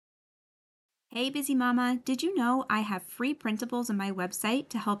Hey, busy mama, did you know I have free printables on my website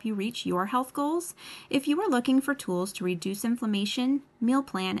to help you reach your health goals? If you are looking for tools to reduce inflammation, meal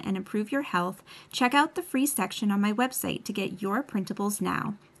plan, and improve your health, check out the free section on my website to get your printables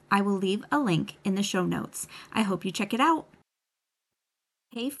now. I will leave a link in the show notes. I hope you check it out.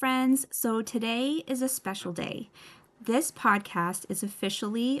 Hey, friends, so today is a special day. This podcast is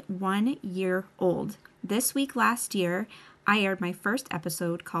officially 1 year old. This week last year, I aired my first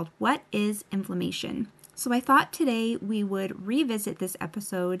episode called What is Inflammation? So I thought today we would revisit this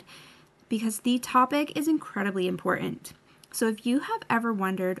episode because the topic is incredibly important. So if you have ever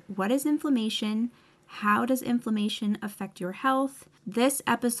wondered what is inflammation, how does inflammation affect your health, this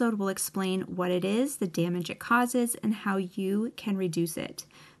episode will explain what it is, the damage it causes, and how you can reduce it.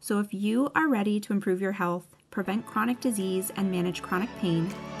 So if you are ready to improve your health, prevent chronic disease, and manage chronic pain,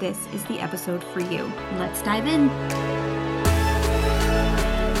 this is the episode for you. Let's dive in.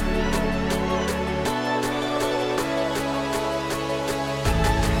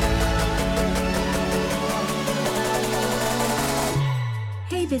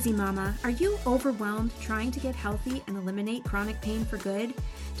 Hey, busy mama, are you overwhelmed trying to get healthy and eliminate chronic pain for good?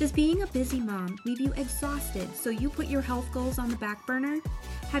 Does being a busy mom leave you exhausted so you put your health goals on the back burner?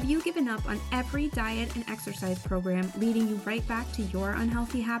 Have you given up on every diet and exercise program, leading you right back to your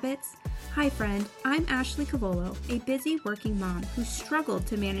unhealthy habits? Hi friend, I'm Ashley Cavolo, a busy working mom who struggled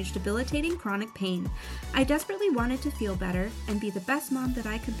to manage debilitating chronic pain. I desperately wanted to feel better and be the best mom that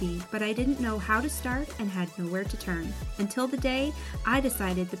I could be, but I didn't know how to start and had nowhere to turn. Until the day I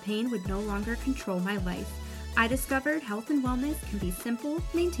decided the pain would no longer control my life. I discovered health and wellness can be simple,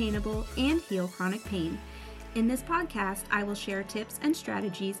 maintainable, and heal chronic pain. In this podcast, I will share tips and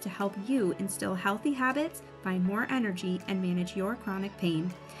strategies to help you instill healthy habits, find more energy, and manage your chronic pain.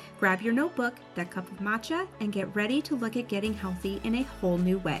 Grab your notebook, that cup of matcha, and get ready to look at getting healthy in a whole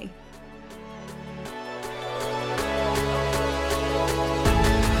new way.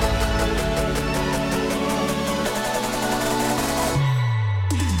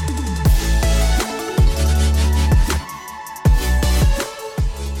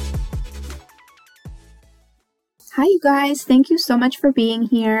 Hi, you guys. Thank you so much for being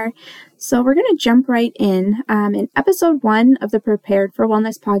here. So we're going to jump right in. In episode 1 of the Prepared for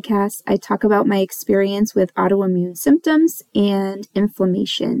Wellness podcast, I talk about my experience with autoimmune symptoms and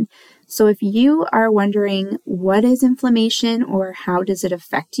inflammation. So if you are wondering what is inflammation or how does it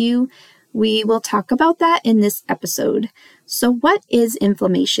affect you, we will talk about that in this episode. So what is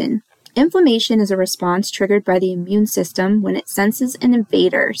inflammation? Inflammation is a response triggered by the immune system when it senses an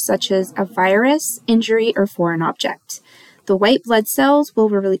invader, such as a virus, injury, or foreign object. The white blood cells will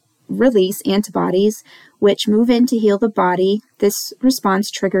release antibodies, which move in to heal the body. This response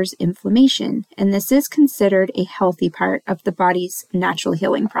triggers inflammation, and this is considered a healthy part of the body's natural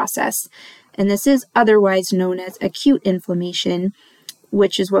healing process. And this is otherwise known as acute inflammation,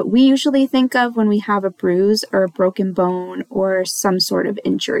 which is what we usually think of when we have a bruise or a broken bone or some sort of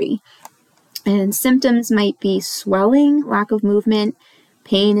injury. And symptoms might be swelling, lack of movement,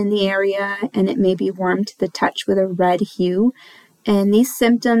 pain in the area, and it may be warm to the touch with a red hue. And these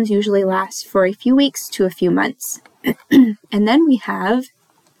symptoms usually last for a few weeks to a few months. And then we have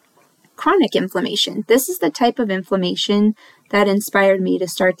chronic inflammation. This is the type of inflammation that inspired me to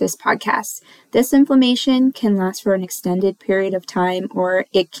start this podcast. This inflammation can last for an extended period of time, or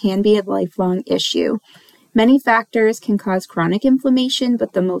it can be a lifelong issue. Many factors can cause chronic inflammation,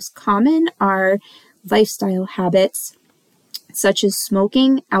 but the most common are lifestyle habits, such as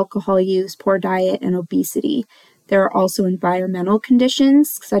smoking, alcohol use, poor diet, and obesity. There are also environmental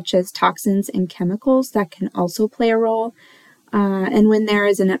conditions, such as toxins and chemicals, that can also play a role. And when there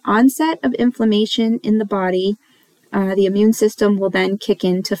is an onset of inflammation in the body, the immune system will then kick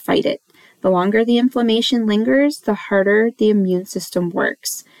in to fight it. The longer the inflammation lingers, the harder the immune system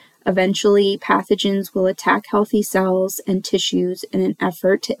works. Eventually, pathogens will attack healthy cells and tissues in an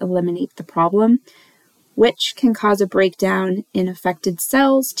effort to eliminate the problem, which can cause a breakdown in affected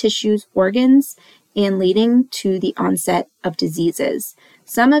cells, tissues, organs, and leading to the onset of diseases.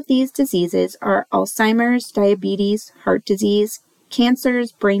 Some of these diseases are Alzheimer's, diabetes, heart disease,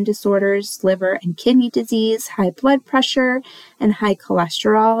 cancers, brain disorders, liver and kidney disease, high blood pressure, and high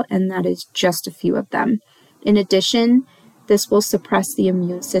cholesterol, and that is just a few of them. In addition, this will suppress the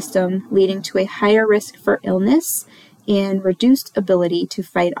immune system, leading to a higher risk for illness and reduced ability to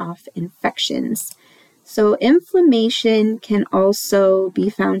fight off infections. So inflammation can also be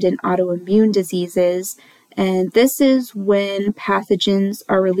found in autoimmune diseases, and this is when pathogens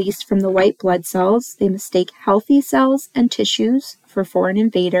are released from the white blood cells. They mistake healthy cells and tissues for foreign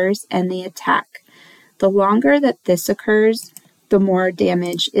invaders, and they attack. The longer that this occurs, the more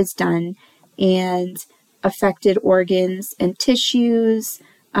damage is done, and affected organs and tissues,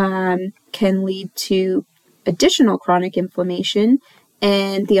 can lead to additional chronic inflammation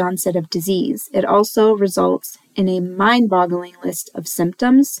and the onset of disease. It also results in a mind-boggling list of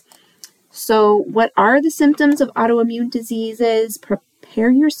symptoms. So what are the symptoms of autoimmune diseases?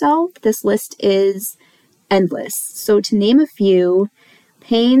 Prepare yourself. This list is endless. So to name a few: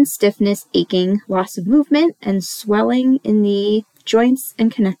 pain, stiffness, aching, loss of movement, and swelling in the joints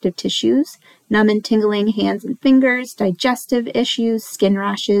and connective tissues, numb and tingling hands and fingers, digestive issues, skin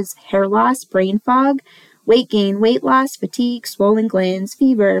rashes, hair loss, brain fog, weight gain, weight loss, fatigue, swollen glands,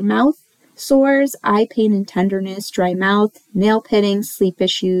 fever, mouth sores, eye pain and tenderness, dry mouth, nail pitting, sleep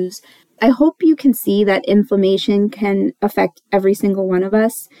issues. I hope you can see that inflammation can affect every single one of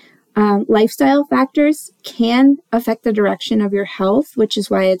us. Lifestyle factors can affect the direction of your health, which is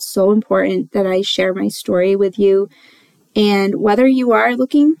why it's so important that I share my story with you. And whether you are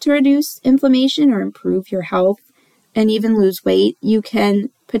looking to reduce inflammation or improve your health and even lose weight, you can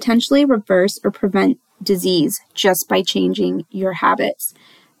potentially reverse or prevent disease just by changing your habits.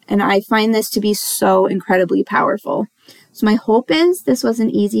 And I find this to be so incredibly powerful. So my hope is this was an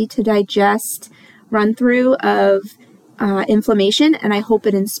easy to digest run through of inflammation, and I hope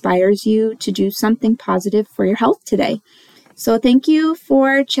it inspires you to do something positive for your health today. So thank you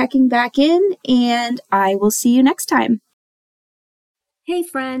for checking back in, and I will see you next time. Hey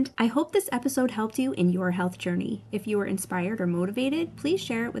friend, I hope this episode helped you in your health journey. If you were inspired or motivated, please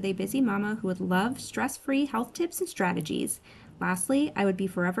share it with a busy mama who would love stress-free health tips and strategies. Lastly, I would be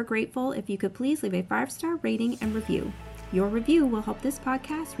forever grateful if you could please leave a 5-star rating and review. Your review will help this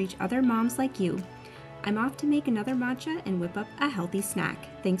podcast reach other moms like you. I'm off to make another matcha and whip up a healthy snack.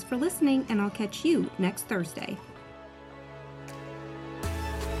 Thanks for listening, and I'll catch you next Thursday.